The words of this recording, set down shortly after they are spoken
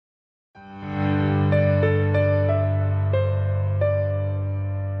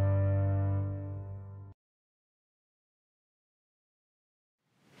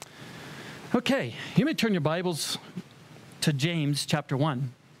Okay, you may turn your Bibles to James chapter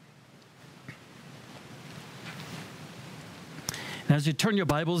 1. And as you turn your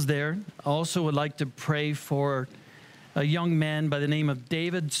Bibles there, I also would like to pray for a young man by the name of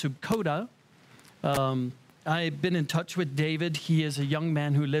David Subkota. I've been in touch with David. He is a young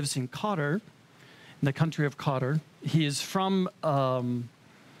man who lives in Qatar, in the country of Qatar. He is from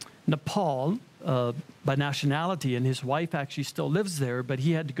Nepal by nationality, and his wife actually still lives there, but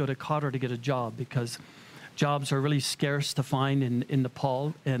he had to go to Qatar to get a job because jobs are really scarce to find in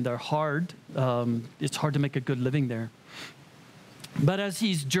Nepal, and they're hard. It's hard to make a good living there. But as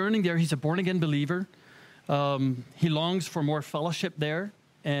he's journeying there, he's a born-again believer. He longs for more fellowship there,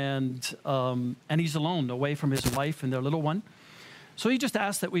 and he's alone, away from his wife and their little one. So he just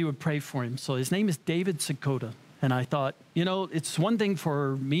asked that we would pray for him. So his name is David Subkota. And I thought, you know, it's one thing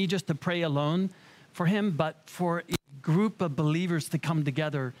for me just to pray alone for him, but for a group of believers to come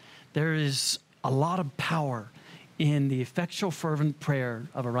together, there is a lot of power in the effectual, fervent prayer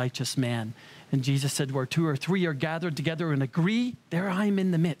of a righteous man. And Jesus said, where two or three are gathered together and agree, there I am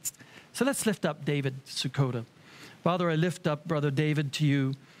in the midst. So let's lift up David Subkota. Father, I lift up Brother David to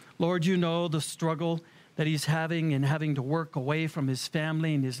you. Lord, you know the struggle that he's having and having to work away from his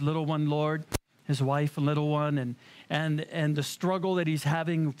family and his little one, Lord, his wife and little one, and the struggle that he's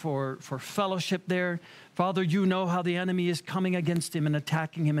having for fellowship there. Father, you know how the enemy is coming against him and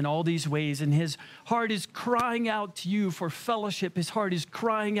attacking him in all these ways, and his heart is crying out to you for fellowship. His heart is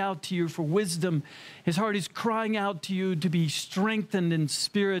crying out to you for wisdom. His heart is crying out to you to be strengthened in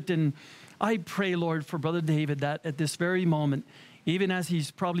spirit. And I pray, Lord, for Brother David, that at this very moment, even as he's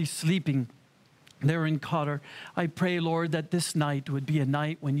probably sleeping there in Qatar, I pray, Lord, that this night would be a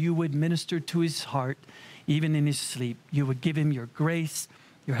night when you would minister to his heart, even in his sleep. You would give him your grace,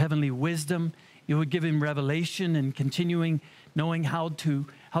 your heavenly wisdom. You would give him revelation and continuing knowing how to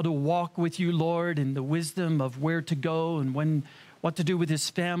walk with you, Lord, and the wisdom of where to go and what to do with his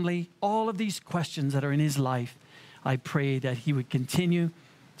family. All of these questions that are in his life, I pray that he would continue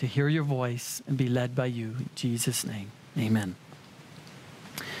to hear your voice and be led by you. In Jesus' name, amen.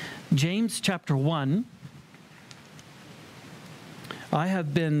 James chapter 1, I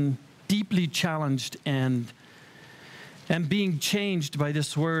have been deeply challenged and being changed by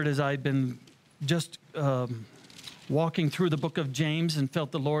this word as I've been just walking through the book of James and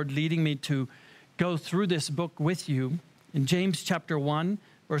felt the Lord leading me to go through this book with you. In James chapter 1,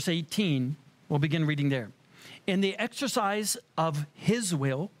 verse 18, we'll begin reading there. In the exercise of his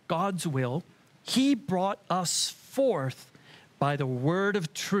will, God's will, he brought us forth by the word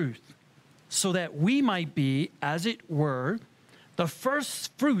of truth, so that we might be, as it were, the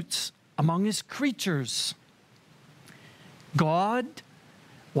first fruits among his creatures. God,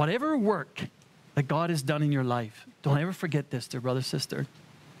 whatever work that God has done in your life, don't ever forget this, dear brother, sister.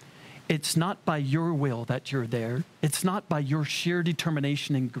 It's not by your will that you're there. It's not by your sheer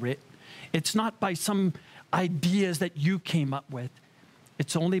determination and grit. It's not by some ideas that you came up with.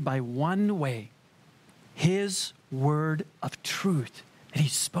 It's only by one way, his word of truth that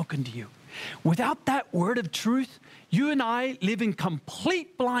he's spoken to you. Without that word of truth, you and I live in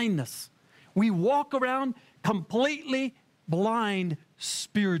complete blindness. We walk around completely blind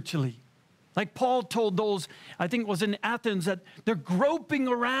spiritually. Like Paul told those, I think it was in Athens, that they're groping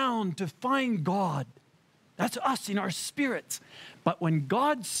around to find God. That's us in our spirits. But when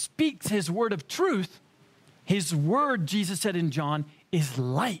God speaks his word of truth, his word, Jesus said in John, is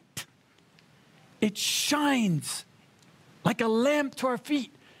light. It shines like a lamp to our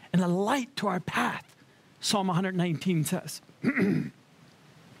feet and a light to our path. Psalm 119 says.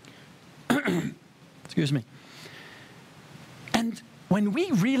 Excuse me. And when we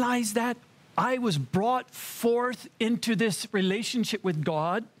realize that I was brought forth into this relationship with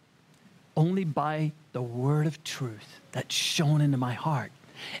God only by the word of truth that's shone into my heart.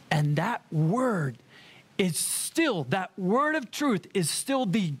 And that word is still, that word of truth is still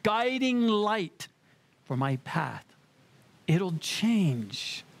the guiding light for my path. It'll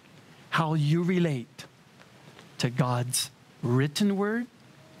change how you relate to God's written word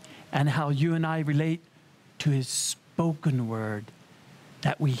and how you and I relate to his spoken word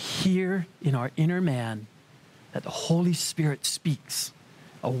that we hear in our inner man, that the Holy Spirit speaks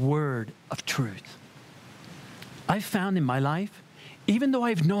a word of truth. I've found in my life, even though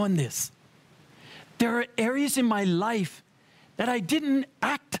I've known this, there are areas in my life that I didn't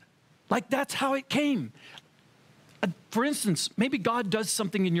act like that's how it came. For instance, maybe God does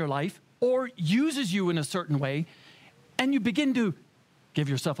something in your life or uses you in a certain way, and you begin to give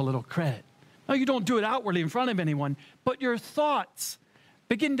yourself a little credit. Now, you don't do it outwardly in front of anyone, but your thoughts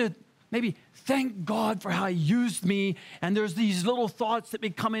begin to maybe thank God for how he used me. And there's these little thoughts that may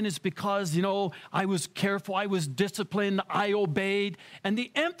come in. It's because, I was careful, I was disciplined, I obeyed. And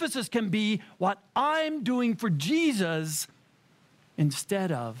the emphasis can be what I'm doing for Jesus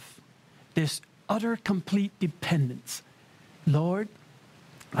instead of this utter, complete dependence. Lord,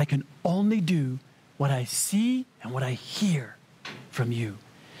 I can only do what I see and what I hear from you.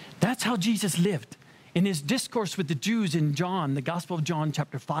 That's how Jesus lived. In his discourse with the Jews in John, the Gospel of John,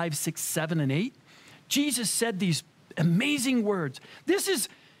 chapter 5, 6, 7, and 8, Jesus said these amazing words. This is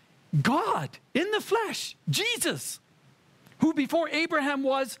God in the flesh, Jesus, who before Abraham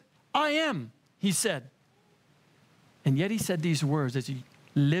was, I am, he said. And yet he said these words as he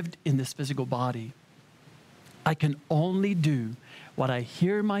lived in this physical body. I can only do what I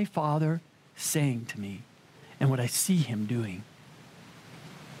hear my Father saying to me and what I see him doing.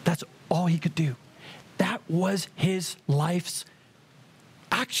 That's all he could do. That was his life's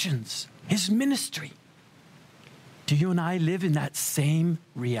actions, his ministry. Do you and I live in that same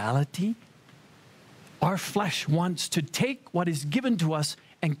reality? Our flesh wants to take what is given to us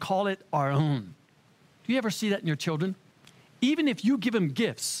and call it our own. Do you ever see that in your children? Even if you give them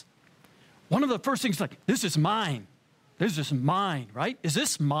gifts, one of the first things is like, this is mine. This is mine, right? Is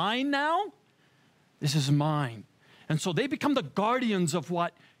this mine now? This is mine. And so they become the guardians of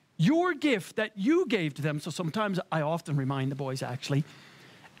what your gift that you gave to them. So sometimes I often remind the boys, actually,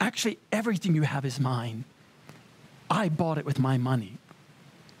 everything you have is mine. I bought it with my money.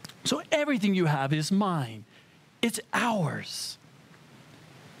 So everything you have is mine. It's ours.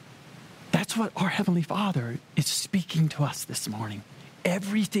 That's what our Heavenly Father is speaking to us this morning.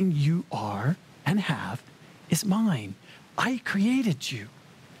 Everything you are and have is mine. I created you.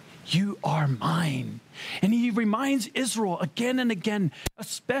 You are mine. And he reminds Israel again and again,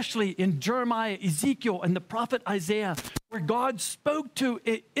 especially in Jeremiah, Ezekiel, and the prophet Isaiah, where God spoke to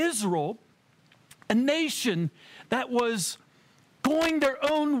Israel, a nation that was going their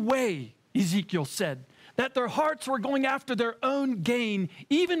own way, Ezekiel said, that their hearts were going after their own gain,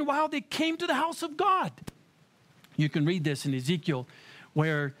 even while they came to the house of God. You can read this in Ezekiel,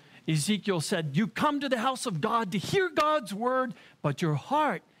 where Ezekiel said, you come to the house of God to hear God's word, but your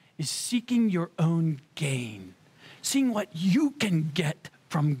heart is seeking your own gain, seeing what you can get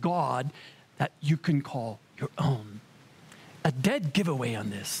from God that you can call your own. A dead giveaway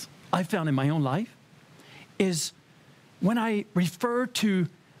on this, I found in my own life, is when I refer to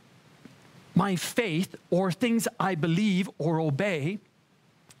my faith or things I believe or obey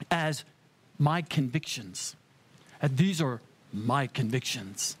as my convictions. And these are my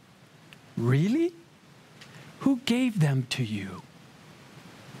convictions. Really? Who gave them to you?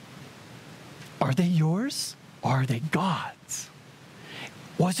 Are they yours or are they God's?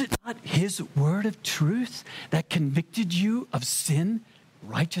 Was it not his word of truth that convicted you of sin,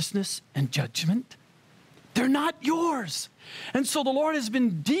 righteousness, and judgment? They're not yours. And so the Lord has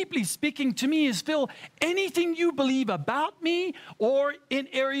been deeply speaking to me is, Phil, anything you believe about me or in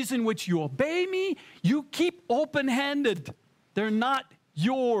areas in which you obey me, you keep open-handed. They're not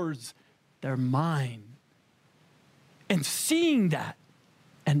yours. They're mine. And seeing that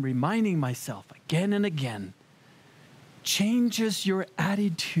and reminding myself again and again changes your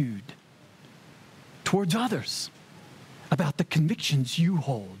attitude towards others about the convictions you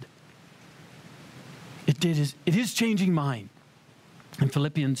hold. It is changing mine. In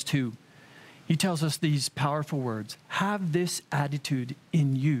Philippians 2, he tells us these powerful words, have this attitude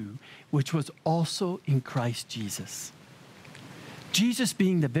in you, which was also in Christ Jesus. Jesus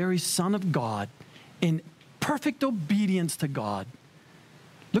being the very Son of God in perfect obedience to God.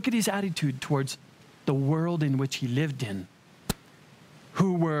 Look at his attitude towards the world in which he lived in,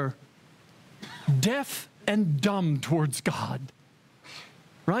 who were deaf and dumb towards God,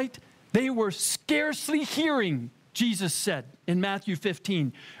 right? They were scarcely hearing, Jesus said in Matthew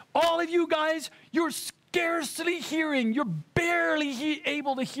 15. All of you guys, you're scarcely hearing. You're barely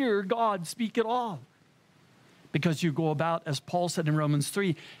able to hear God speak at all. Because you go about, as Paul said in Romans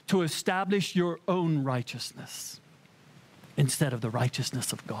 3, to establish your own righteousness instead of the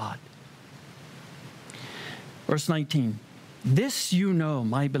righteousness of God. Verse 19, this you know,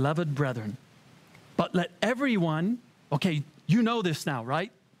 my beloved brethren, but let everyone, okay, you know this now,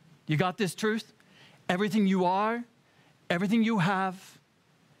 right? You got this truth? Everything you are, everything you have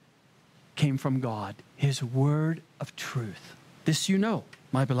came from God, his word of truth. This you know,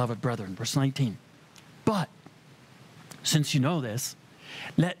 my beloved brethren, verse 19. But since you know this,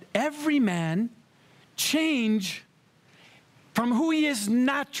 let every man change from who he is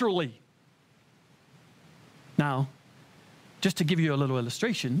naturally. Now, just to give you a little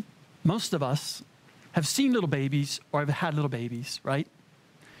illustration, most of us have seen little babies or have had little babies, right?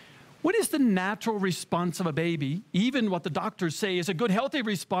 What is the natural response of a baby, even what the doctors say is a good, healthy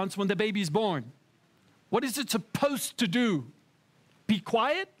response when the baby's born? What is it supposed to do? Be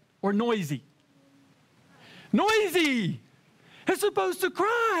quiet or noisy? Noisy! It's supposed to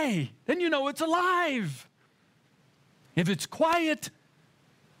cry. Then you know it's alive. If it's quiet,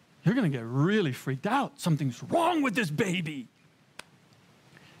 you're going to get really freaked out. Something's wrong with this baby.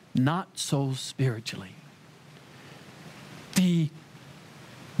 Not so spiritually. The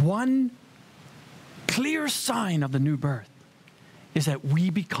one clear sign of the new birth is that we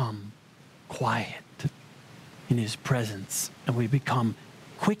become quiet in His presence, and we become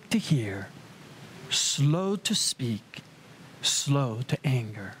quick to hear, slow to speak, slow to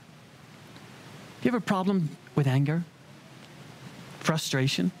anger. Do you have a problem with anger?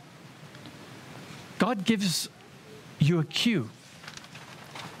 Frustration? God gives you a cue,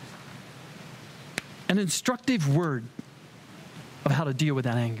 an instructive word of how to deal with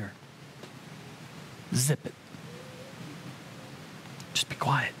that anger. Zip it. Just be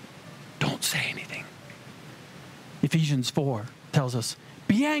quiet. Don't say anything. Ephesians 4 tells us,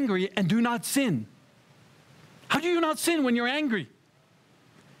 be angry and do not sin. How do you not sin when you're angry?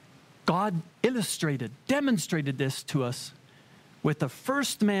 God demonstrated this to us with the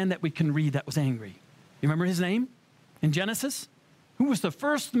first man that we can read that was angry. You remember his name in Genesis? Who was the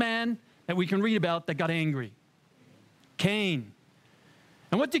first man that we can read about that got angry? Cain.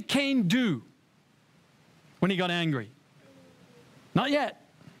 And what did Cain do when he got angry? Not yet.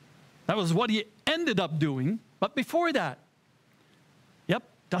 That was what he ended up doing. But before that, yep,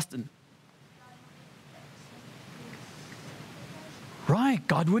 Dustin. Right,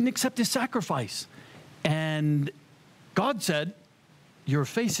 God wouldn't accept his sacrifice. And God said, your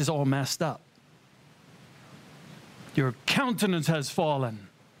face is all messed up. Your countenance has fallen.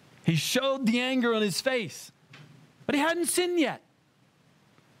 He showed the anger on his face. But he hadn't sinned yet.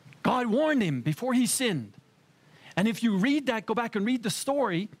 God warned him before he sinned. And if you read that, go back and read the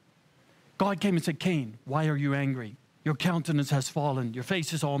story, God came and said, Cain, why are you angry? Your countenance has fallen. Your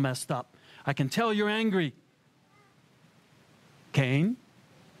face is all messed up. I can tell you're angry. Cain,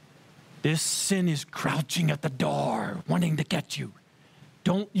 this sin is crouching at the door, wanting to get you.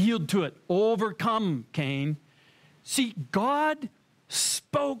 Don't yield to it. Overcome, Cain. See, God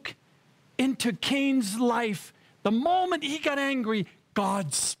spoke into Cain's life. The moment he got angry,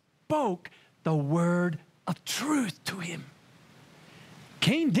 God spoke the word of truth to him.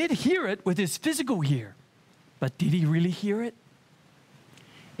 Cain did hear it with his physical ear, but did he really hear it?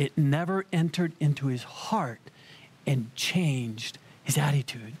 It never entered into his heart and changed his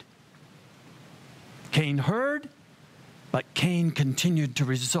attitude. Cain heard, but Cain continued to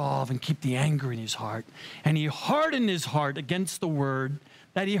resolve and keep the anger in his heart. And he hardened his heart against the word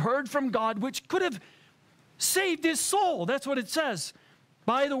that he heard from God, which could have saved his soul. That's what it says.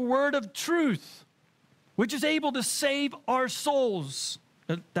 By the word of truth, which is able to save our souls.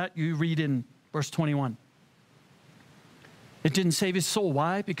 That you read in verse 21. It didn't save his soul.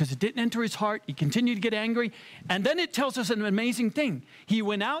 Why? Because it didn't enter his heart. He continued to get angry. And then it tells us an amazing thing. He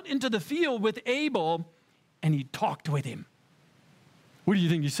went out into the field with Abel and he talked with him. What do you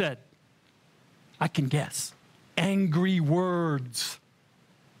think he said? I can guess. Angry words.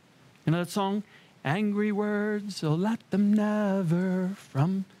 You know that song? Angry words, so let them never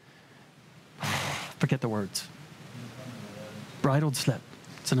from... Forget the words. Bridled slip.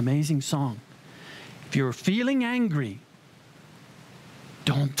 It's an amazing song. If you're feeling angry,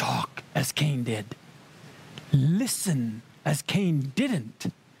 don't talk as Cain did. Listen as Cain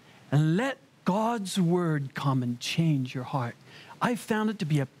didn't. And let God's word come and change your heart. I found it to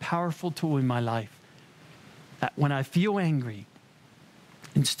be a powerful tool in my life. That when I feel angry,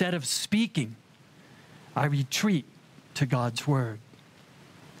 instead of speaking, I retreat to God's word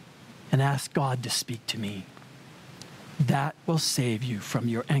and ask God to speak to me. That will save you from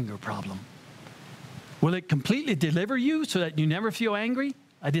your anger problem. Will it completely deliver you so that you never feel angry?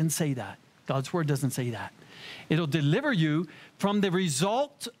 I didn't say that. God's word doesn't say that. It'll deliver you from the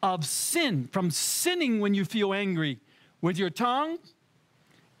result of sin, from sinning when you feel angry with your tongue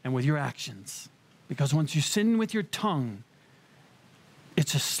and with your actions. Because once you sin with your tongue,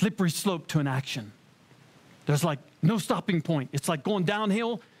 it's a slippery slope to an action. There's like no stopping point. It's like going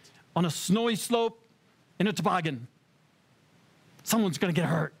downhill on a snowy slope in a toboggan. Someone's going to get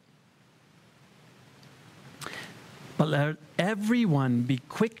hurt. But let everyone be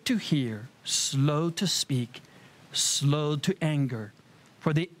quick to hear, slow to speak, slow to anger.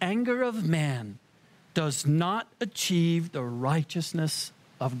 For the anger of man does not achieve the righteousness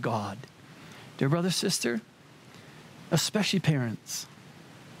of God. Dear brother, sister, especially parents,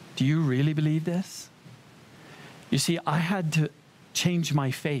 do you really believe this? You see, I had to change my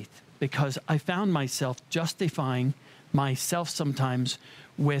faith because I found myself justifying myself sometimes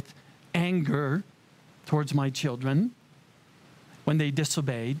with anger towards my children when they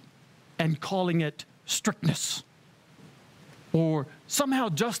disobeyed and calling it strictness, or somehow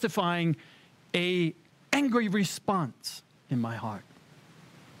justifying an angry response in my heart.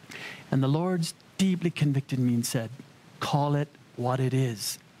 And the Lord's deeply convicted me and said, call it what it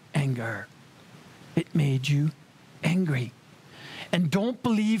is, anger. It made you angry. And don't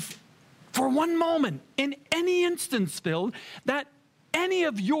believe for one moment, in any instance, Phil, that any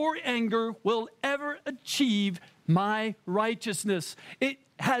of your anger will ever achieve my righteousness. It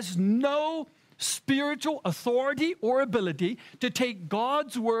has no spiritual authority or ability to take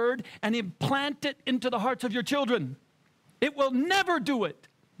God's word and implant it into the hearts of your children. It will never do it.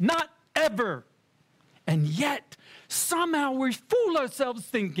 Not ever. And yet, somehow we fool ourselves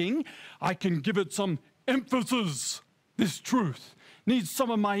thinking, I can give it some emphasis. This truth needs some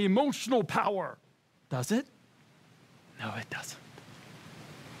of my emotional power. Does it? No, it doesn't.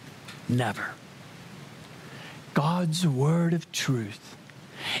 Never. God's word of truth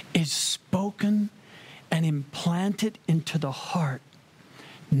is spoken and implanted into the heart,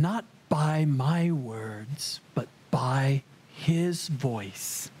 not by my words, but by his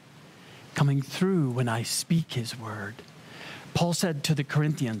voice coming through when I speak his word. Paul said to the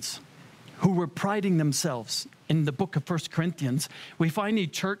Corinthians, who were priding themselves in the book of 1 Corinthians, we find a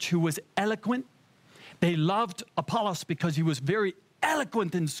church who was eloquent. They loved Apollos because he was very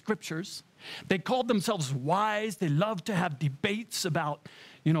eloquent in scriptures. They called themselves wise. They loved to have debates about,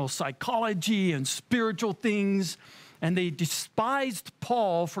 psychology and spiritual things. And they despised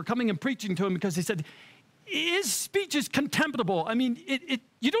Paul for coming and preaching to him because they said, his speech is contemptible. I mean,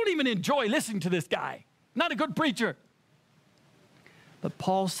 you don't even enjoy listening to this guy. Not a good preacher. But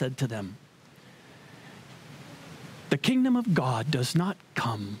Paul said to them, the kingdom of God does not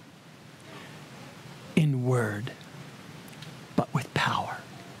come in word, but with power.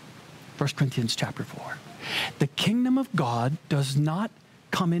 1 Corinthians chapter 4. The kingdom of God does not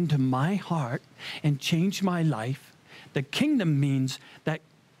come into my heart and change my life. The kingdom means that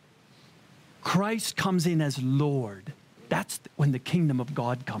Christ comes in as Lord. That's when the kingdom of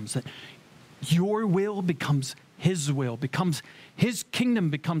God comes. That your will becomes his will, becomes his kingdom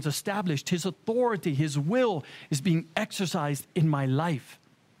becomes established. His authority, his will is being exercised in my life,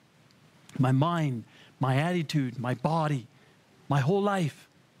 my mind, my attitude, my body, my whole life.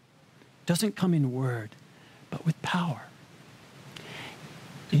 Doesn't come in word, but with power.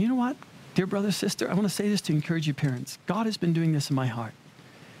 And you know what, dear brother, sister, I want to say this to encourage you parents. God has been doing this in my heart.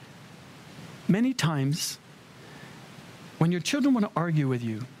 Many times, when your children want to argue with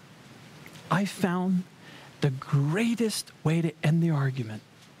you, I found the greatest way to end the argument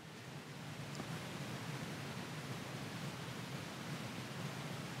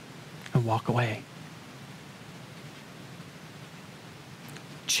and walk away.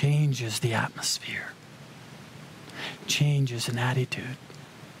 Changes the atmosphere, changes an attitude.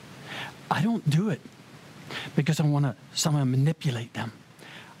 I don't do it because I want to somehow manipulate them.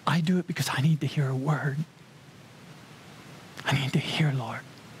 I do it because I need to hear a word. I need to hear, Lord,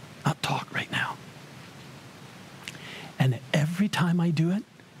 not talk right now. And every time I do it,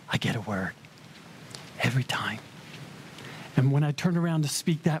 I get a word. Every time. And when I turn around to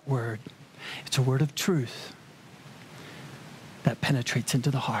speak that word, it's a word of truth that penetrates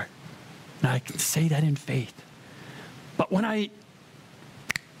into the heart. And I can say that in faith. But when I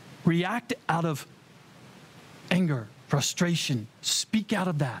react out of anger, frustration, speak out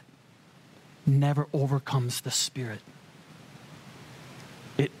of that, never overcomes the spirit.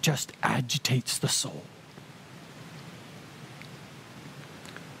 It just agitates the soul.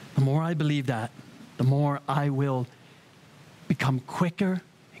 The more I believe that, the more I will become quicker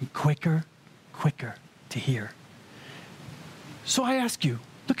and quicker to hear. So I ask you,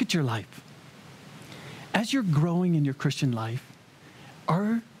 look at your life. As you're growing in your Christian life,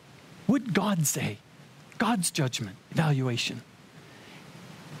 would God say, God's judgment, evaluation,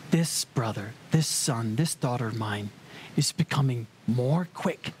 this brother, this son, this daughter of mine is becoming more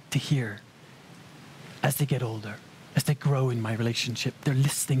quick to hear as they get older, as they grow in my relationship. They're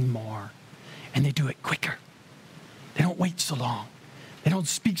listening more and they do it quicker. They don't wait so long. They don't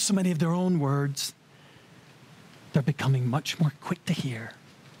speak so many of their own words. They're becoming much more quick to hear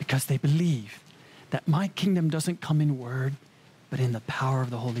because they believe that my kingdom doesn't come in word, but in the power of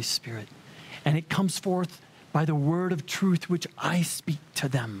the Holy Spirit. And it comes forth by the word of truth which I speak to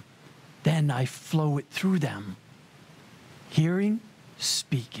them. Then I flow it through them. Hearing,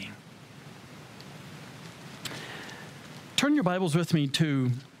 speaking. Turn your Bibles with me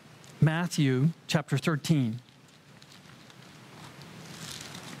to Matthew chapter 13.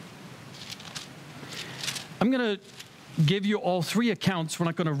 I'm going to give you all three accounts. We're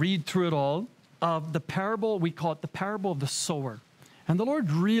not going to read through it all, of the parable. We call it the parable of the sower. And the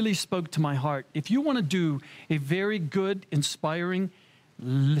Lord really spoke to my heart. If you want to do a very good, inspiring,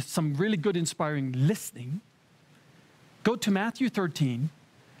 some really good, inspiring listening, go to Matthew 13,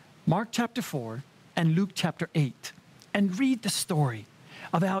 Mark chapter 4, and Luke chapter 8, and read the story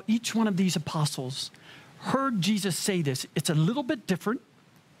of how each one of these apostles heard Jesus say this. It's a little bit different.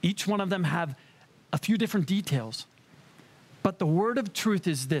 Each one of them have a few different details. But the word of truth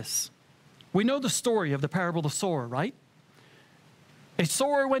is this. We know the story of the parable of the sower, right? A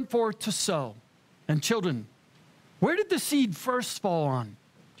sower went forth to sow. And children, where did the seed first fall on?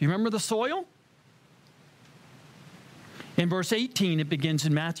 Do you remember the soil? In verse 18, it begins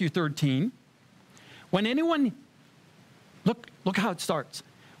in Matthew 13. When anyone, look how it starts.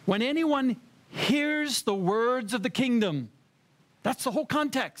 When anyone hears the words of the kingdom, that's the whole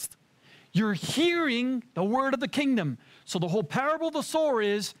context. You're hearing the word of the kingdom. So the whole parable of the sower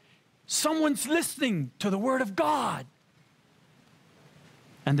is someone's listening to the word of God.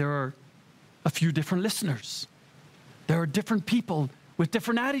 And there are a few different listeners. There are different people with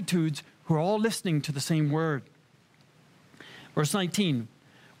different attitudes who are all listening to the same word. Verse 19,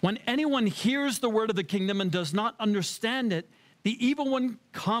 when anyone hears the word of the kingdom and does not understand it, the evil one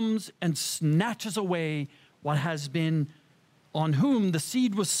comes and snatches away what has been on whom the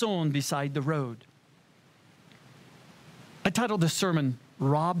seed was sown beside the road. I titled this sermon,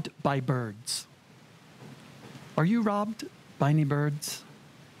 Robbed by Birds. Are you robbed by any birds?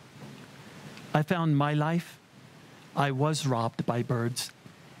 I found my life, I was robbed by birds.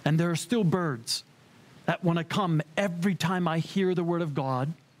 And there are still birds that want to come every time I hear the word of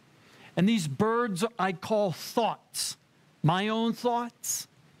God. And these birds I call thoughts. My own thoughts,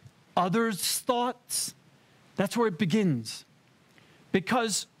 others' thoughts. That's where it begins.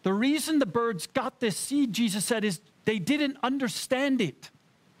 Because the reason the birds got this seed, Jesus said, is they didn't understand it.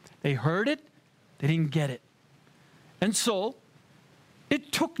 They heard it, they didn't get it. And so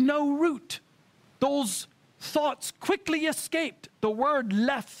it took no root. Those thoughts quickly escaped. The word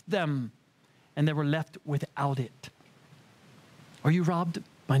left them, and they were left without it. Are you robbed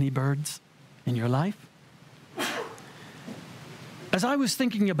by any birds in your life? As I was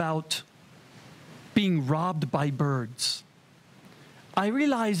thinking about being robbed by birds, I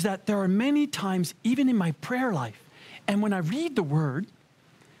realized that there are many times, even in my prayer life, and when I read the word,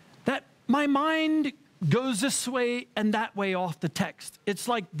 that my mind goes this way and that way off the text. It's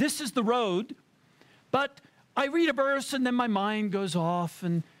like, this is the road, but I read a verse and then my mind goes off,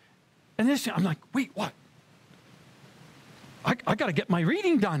 and this, I'm like, wait, what? I got to get my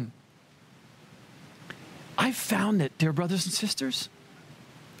reading done. I found it, dear brothers and sisters,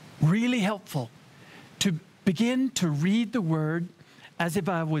 really helpful to begin to read the word as if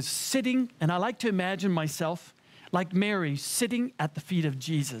I was sitting, and I like to imagine myself like Mary sitting at the feet of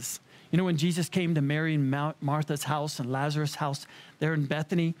Jesus. You know, when Jesus came to Mary and Martha's house and Lazarus' house there in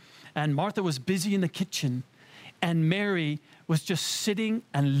Bethany, and Martha was busy in the kitchen, and Mary was just sitting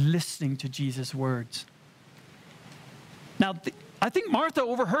and listening to Jesus' words. Now, I think Martha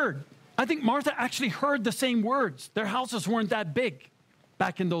overheard. I think Martha actually heard the same words. Their houses weren't that big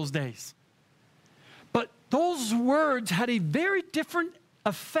back in those days. But those words had a very different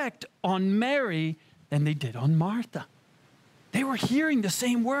effect on Mary than they did on Martha. They were hearing the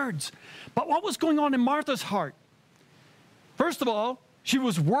same words. But what was going on in Martha's heart? First of all, she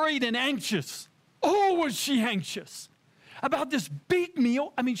was worried and anxious. Oh, was she anxious about this big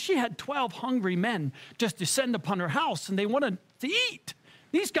meal? I mean, she had 12 hungry men just descend upon her house, and they wanted to eat.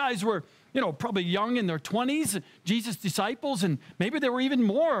 These guys were, probably young in their 20s, Jesus' disciples, and maybe there were even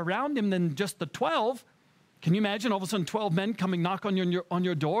more around him than just the 12. Can you imagine all of a sudden 12 men coming knock on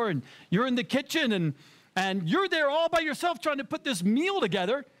your door, and you're in the kitchen, and you're there all by yourself trying to put this meal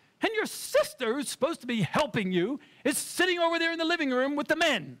together, and your sister, who's supposed to be helping you, is sitting over there in the living room with the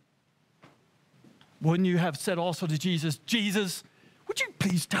men. Wouldn't you have said also to Jesus, Jesus, would you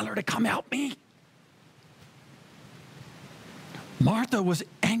please tell her to come help me? Martha was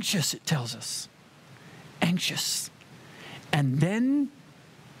anxious, it tells us. Anxious. And then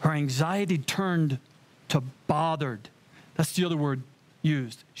her anxiety turned to bothered. That's the other word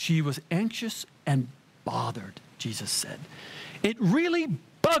used. She was anxious and bothered, Jesus said. It really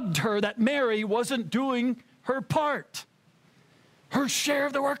bugged her that Mary wasn't doing her part, her share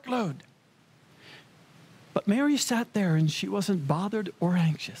of the workload. But Mary sat there and she wasn't bothered or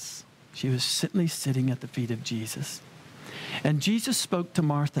anxious. She was simply sitting at the feet of Jesus. And Jesus spoke to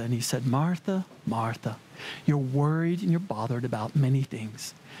Martha and he said, Martha, Martha, you're worried and you're bothered about many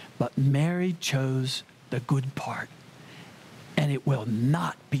things, but Mary chose the good part, and it will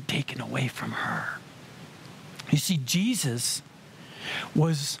not be taken away from her. You see, Jesus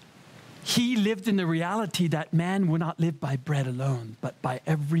he lived in the reality that man will not live by bread alone, but by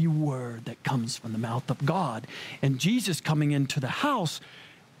every word that comes from the mouth of God. And Jesus coming into the house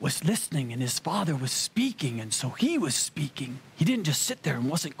was listening, and his Father was speaking, and so he was speaking. He didn't just sit there and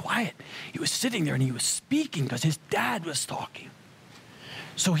wasn't quiet. He was sitting there and he was speaking because his dad was talking.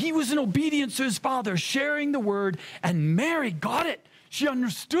 So he was in obedience to his Father, sharing the word, and Mary got it. She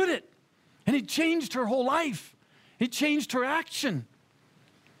understood it, and it changed her whole life. It changed her action.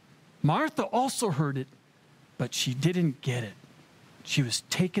 Martha also heard it, but she didn't get it. She was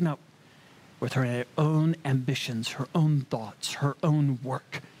taken up with her own ambitions, her own thoughts, her own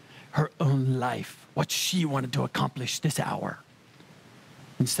work, her own life, what she wanted to accomplish this hour,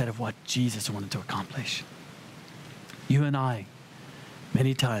 instead of what Jesus wanted to accomplish. You and I,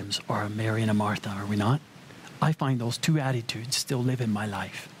 many times, are a Mary and a Martha, are we not? I find those two attitudes still live in my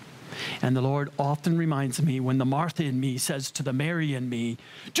life. And the Lord often reminds me when the Martha in me says to the Mary in me,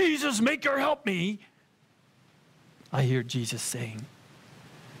 Jesus, make her help me. I hear Jesus saying,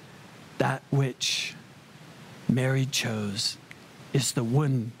 that which Mary chose is the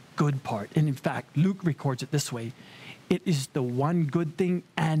one good part. And in fact, Luke records it this way. It is the one good thing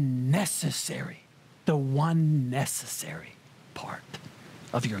and necessary, the one necessary part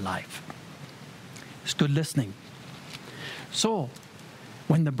of your life. It's good listening. So,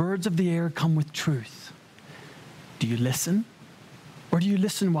 when the birds of the air come with truth, do you listen? Or do you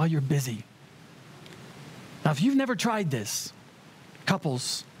listen while you're busy? Now, if you've never tried this,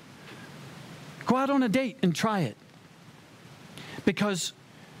 couples, go out on a date and try it. Because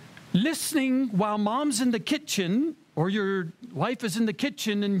listening while mom's in the kitchen, or your wife is in the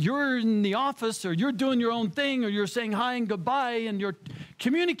kitchen and you're in the office, or you're doing your own thing, or you're saying hi and goodbye and you're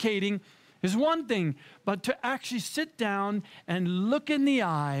communicating, is one thing, but to actually sit down and look in the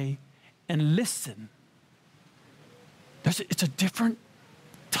eye and listen, it's a different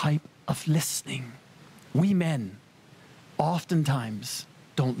type of listening. We men oftentimes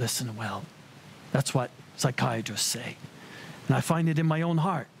don't listen well. That's what psychiatrists say. And I find it in my own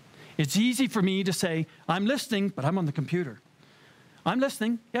heart. It's easy for me to say, I'm listening, but I'm on the computer. I'm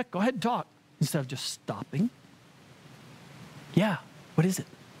listening. Yeah, go ahead and talk. Instead of just stopping. Yeah, what is it?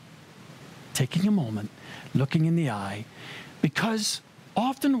 Taking a moment, looking in the eye, because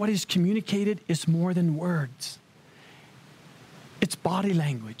often what is communicated is more than words. It's body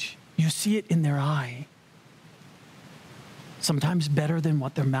language. You see it in their eye. Sometimes better than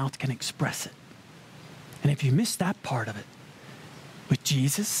what their mouth can express it. And if you miss that part of it, with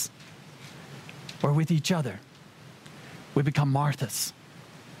Jesus or with each other, we become Marthas.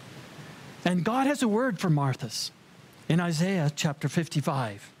 And God has a word for Marthas in Isaiah chapter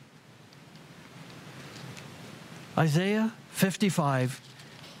 55. Isaiah 55,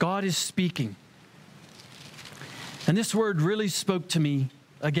 God is speaking. And this word really spoke to me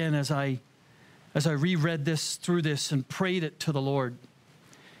again as I reread this through this and prayed it to the Lord.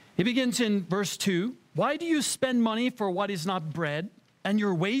 It begins in verse 2. Why do you spend money for what is not bread, and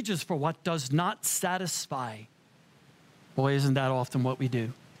your wages for what does not satisfy? Boy, isn't that often what we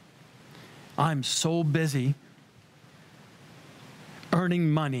do? I'm so busy earning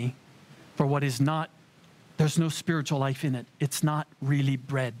money for what is not, there's no spiritual life in it. It's not really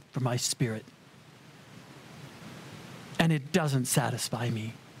bread for my spirit. And it doesn't satisfy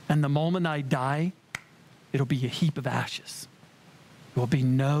me. And the moment I die, it'll be a heap of ashes. There will be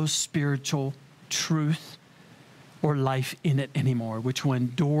no spiritual truth or life in it anymore, which will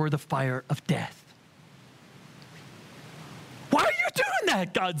endure the fire of death. Why are you doing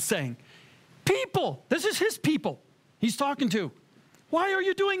that? God's saying. People, this is his people he's talking to. Why are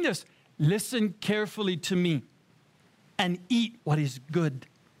you doing this? Listen carefully to me and eat what is good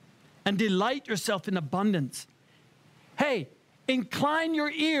and delight yourself in abundance. Hey, incline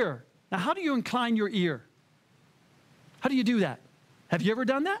your ear. Now, how do you incline your ear? How do you do that? Have you ever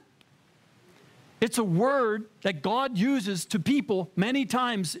done that? It's a word that God uses to people many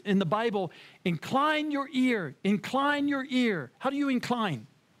times in the Bible. Incline your ear. Incline your ear. How do you incline?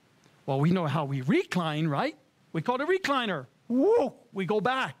 Well, we know how we recline, right? We call it a recliner. Whoa, we go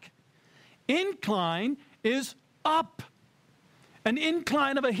back. Incline is up. An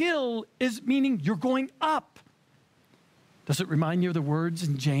incline of a hill is meaning you're going up. Does it remind you of the words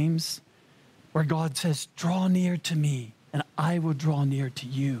in James where God says, draw near to me and I will draw near to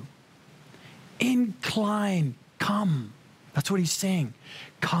you? Incline, come. That's what he's saying.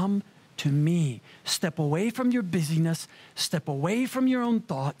 Come to me. Step away from your busyness. Step away from your own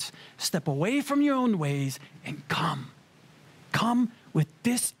thoughts. Step away from your own ways and come. Come with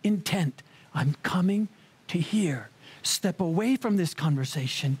this intent. I'm coming to hear. Step away from this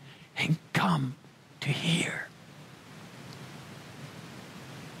conversation and come to hear.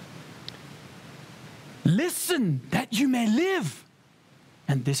 Listen that you may live.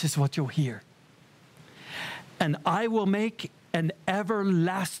 And this is what you'll hear. And I will make an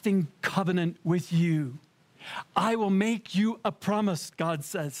everlasting covenant with you. I will make you a promise, God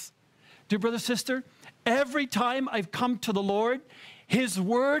says. Dear brother, sister, every time I've come to the Lord, his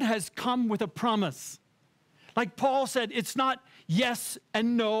word has come with a promise. Like Paul said, it's not yes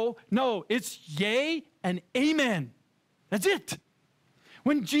and no. No, it's yea and amen. That's it.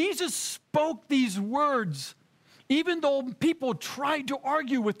 When Jesus spoke these words, even though people tried to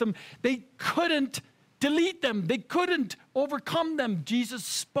argue with them, they couldn't delete them. They couldn't overcome them. Jesus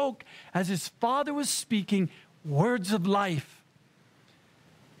spoke as his Father was speaking words of life.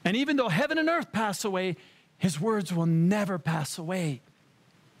 And even though heaven and earth pass away, his words will never pass away.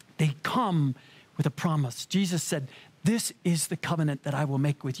 They come with a promise. Jesus said, this is the covenant that I will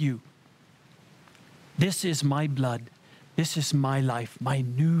make with you. This is my blood. This is my life, my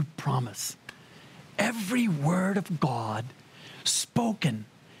new promise. Every word of God spoken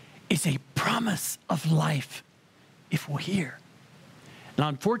is a promise of life if we'll hear. Now,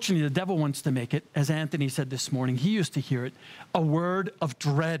 unfortunately, the devil wants to make it, as Anthony said this morning, he used to hear it, a word of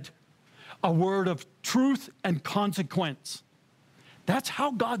dread, a word of truth and consequence. That's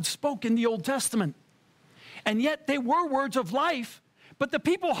how God spoke in the Old Testament. And yet they were words of life, but the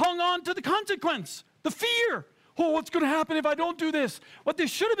people hung on to the consequence, the fear. Oh, what's going to happen if I don't do this? What they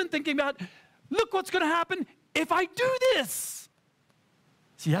should have been thinking about, look what's going to happen if I do this.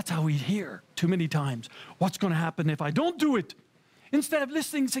 See, that's how we hear too many times. What's going to happen if I don't do it? Instead of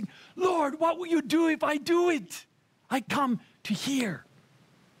listening and saying, Lord, what will you do if I do it? I come to hear.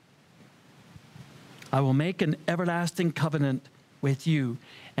 I will make an everlasting covenant with you.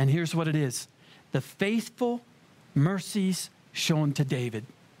 And here's what it is. The faithful mercies shown to David.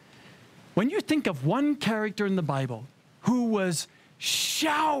 When you think of one character in the Bible who was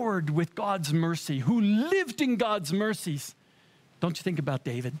showered with God's mercy, who lived in God's mercies, don't you think about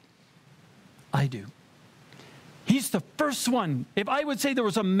David? I do. He's the first one. If I would say there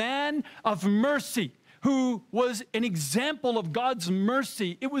was a man of mercy who was an example of God's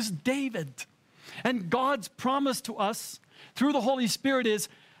mercy, it was David. And God's promise to us through the Holy Spirit is,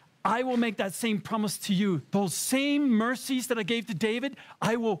 I will make that same promise to you. Those same mercies that I gave to David,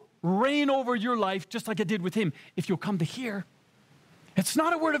 I will reign over your life just like I did with him if you'll come to hear. It's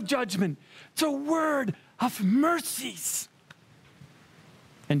not a word of judgment. It's a word of mercies.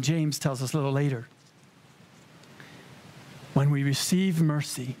 And James tells us a little later, when we receive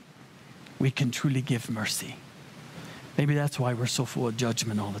mercy, we can truly give mercy. Maybe that's why we're so full of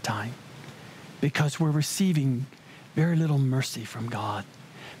judgment all the time. Because we're receiving very little mercy from God.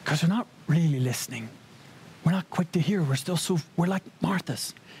 Because we're not really listening. We're not quick to hear. We're like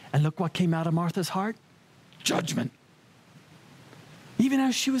Martha's. And look what came out of Martha's heart. Judgment. Even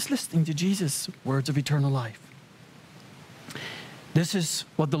as she was listening to Jesus' words of eternal life. This is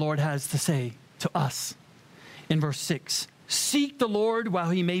what the Lord has to say to us. In verse 6, seek the Lord while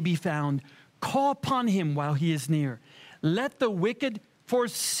he may be found. Call upon him while he is near. Let the wicked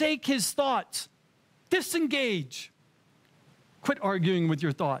forsake his thoughts. Disengage. Quit arguing with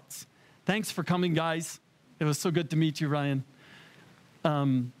your thoughts. Thanks for coming, guys. It was so good to meet you, Ryan.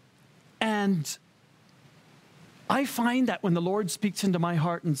 And I find that when the Lord speaks into my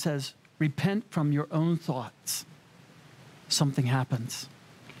heart and says, repent from your own thoughts, something happens.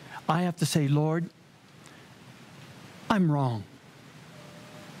 I have to say, Lord, I'm wrong.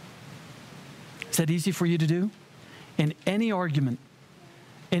 Is that easy for you to do? In any argument,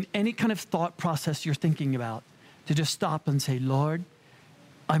 in any kind of thought process you're thinking about, to just stop and say, Lord,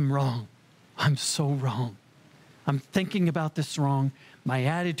 I'm wrong. I'm so wrong. I'm thinking about this wrong. My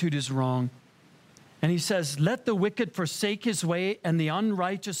attitude is wrong. And he says, let the wicked forsake his way and the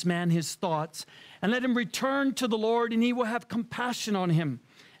unrighteous man his thoughts, and let him return to the Lord, and he will have compassion on him,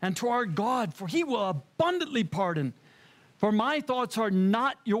 and to our God, for he will abundantly pardon. For my thoughts are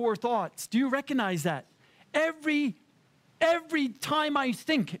not your thoughts. Do you recognize that? Every time I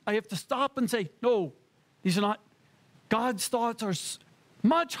think, I have to stop and say, no, these are not. God's thoughts are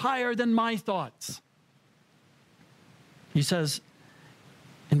much higher than my thoughts. He says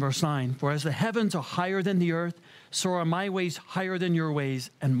in verse 9, for as the heavens are higher than the earth, so are my ways higher than your ways,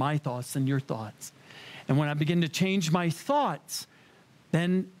 and my thoughts than your thoughts. And when I begin to change my thoughts,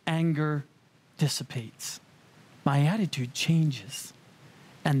 then anger dissipates. My attitude changes.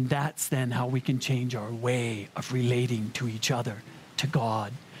 And that's then how we can change our way of relating to each other, to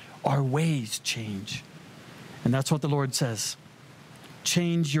God. Our ways change. And that's what the Lord says.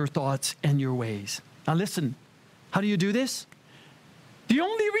 Change your thoughts and your ways. Now listen, how do you do this? The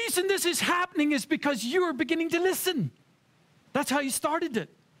only reason this is happening is because you are beginning to listen. That's how you started it.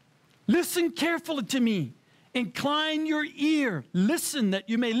 Listen carefully to me. Incline your ear. Listen that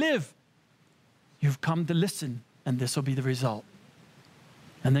you may live. You've come to listen, and this will be the result.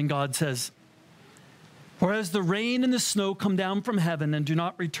 And then God says, for as the rain and the snow come down from heaven and do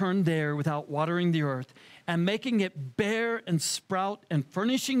not return there without watering the earth and making it bear and sprout and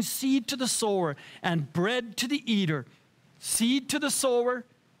furnishing seed to the sower and bread to the eater, seed to the sower,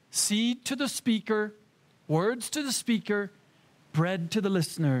 seed to the speaker, words to the speaker, bread to the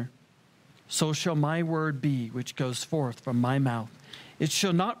listener, so shall my word be which goes forth from my mouth. It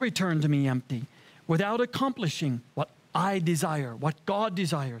shall not return to me empty, without accomplishing what I desire, what God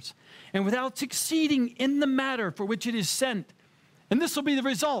desires, and without succeeding in the matter for which it is sent. And this will be the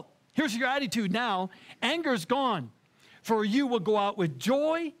result. Here's your attitude now. Anger is gone, for you will go out with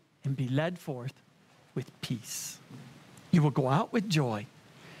joy and be led forth with peace. You will go out with joy.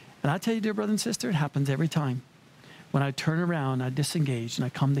 And I tell you, dear brother and sister, it happens every time. When I turn around, I disengage, and I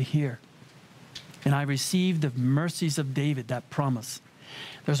come to hear. And I receive the mercies of David, that promise.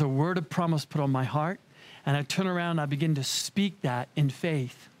 There's a word of promise put on my heart, and I turn around and I begin to speak that in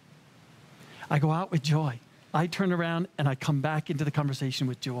faith. I go out with joy. I turn around and I come back into the conversation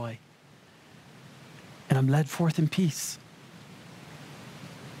with joy. And I'm led forth in peace.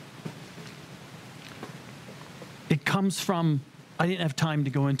 It comes from, I didn't have time to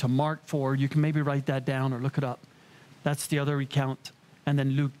go into Mark 4. You can maybe write that down or look it up. That's the other recount. And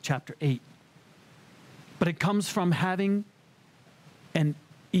then Luke chapter 8. But it comes from having an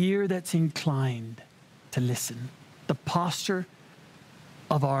ear that's inclined to listen. The posture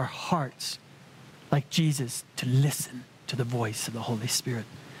of our hearts, like Jesus, to listen to the voice of the Holy Spirit,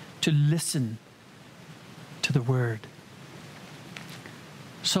 to listen to the word.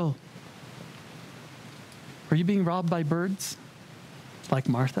 So, are you being robbed by birds like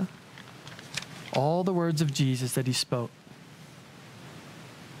Martha? All the words of Jesus that he spoke,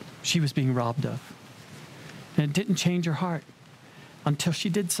 she was being robbed of. And it didn't change her heart until she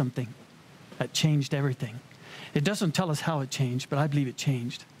did something that changed everything. It doesn't tell us how it changed, but I believe it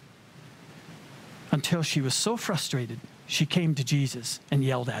changed. Until she was so frustrated, she came to Jesus and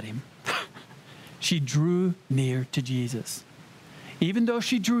yelled at him. She drew near to Jesus. Even though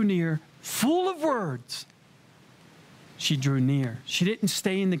she drew near, full of words, she drew near. She didn't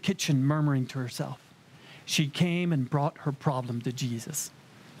stay in the kitchen murmuring to herself. She came and brought her problem to Jesus.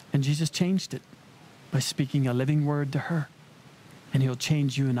 And Jesus changed it by speaking a living word to her. And he'll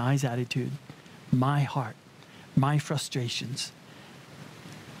change you and I's attitude, my heart, my frustrations.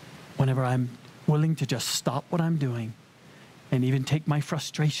 Whenever I'm willing to just stop what I'm doing and even take my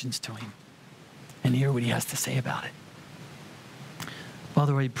frustrations to him and hear what he has to say about it.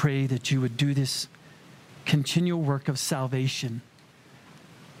 Father, I pray that you would do this continual work of salvation,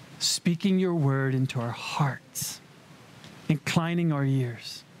 speaking your word into our hearts, inclining our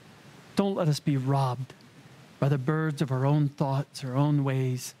ears. Don't let us be robbed by the birds of our own thoughts, our own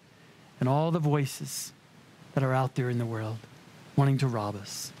ways, and all the voices that are out there in the world wanting to rob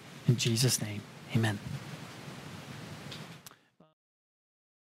us. In Jesus' name, amen.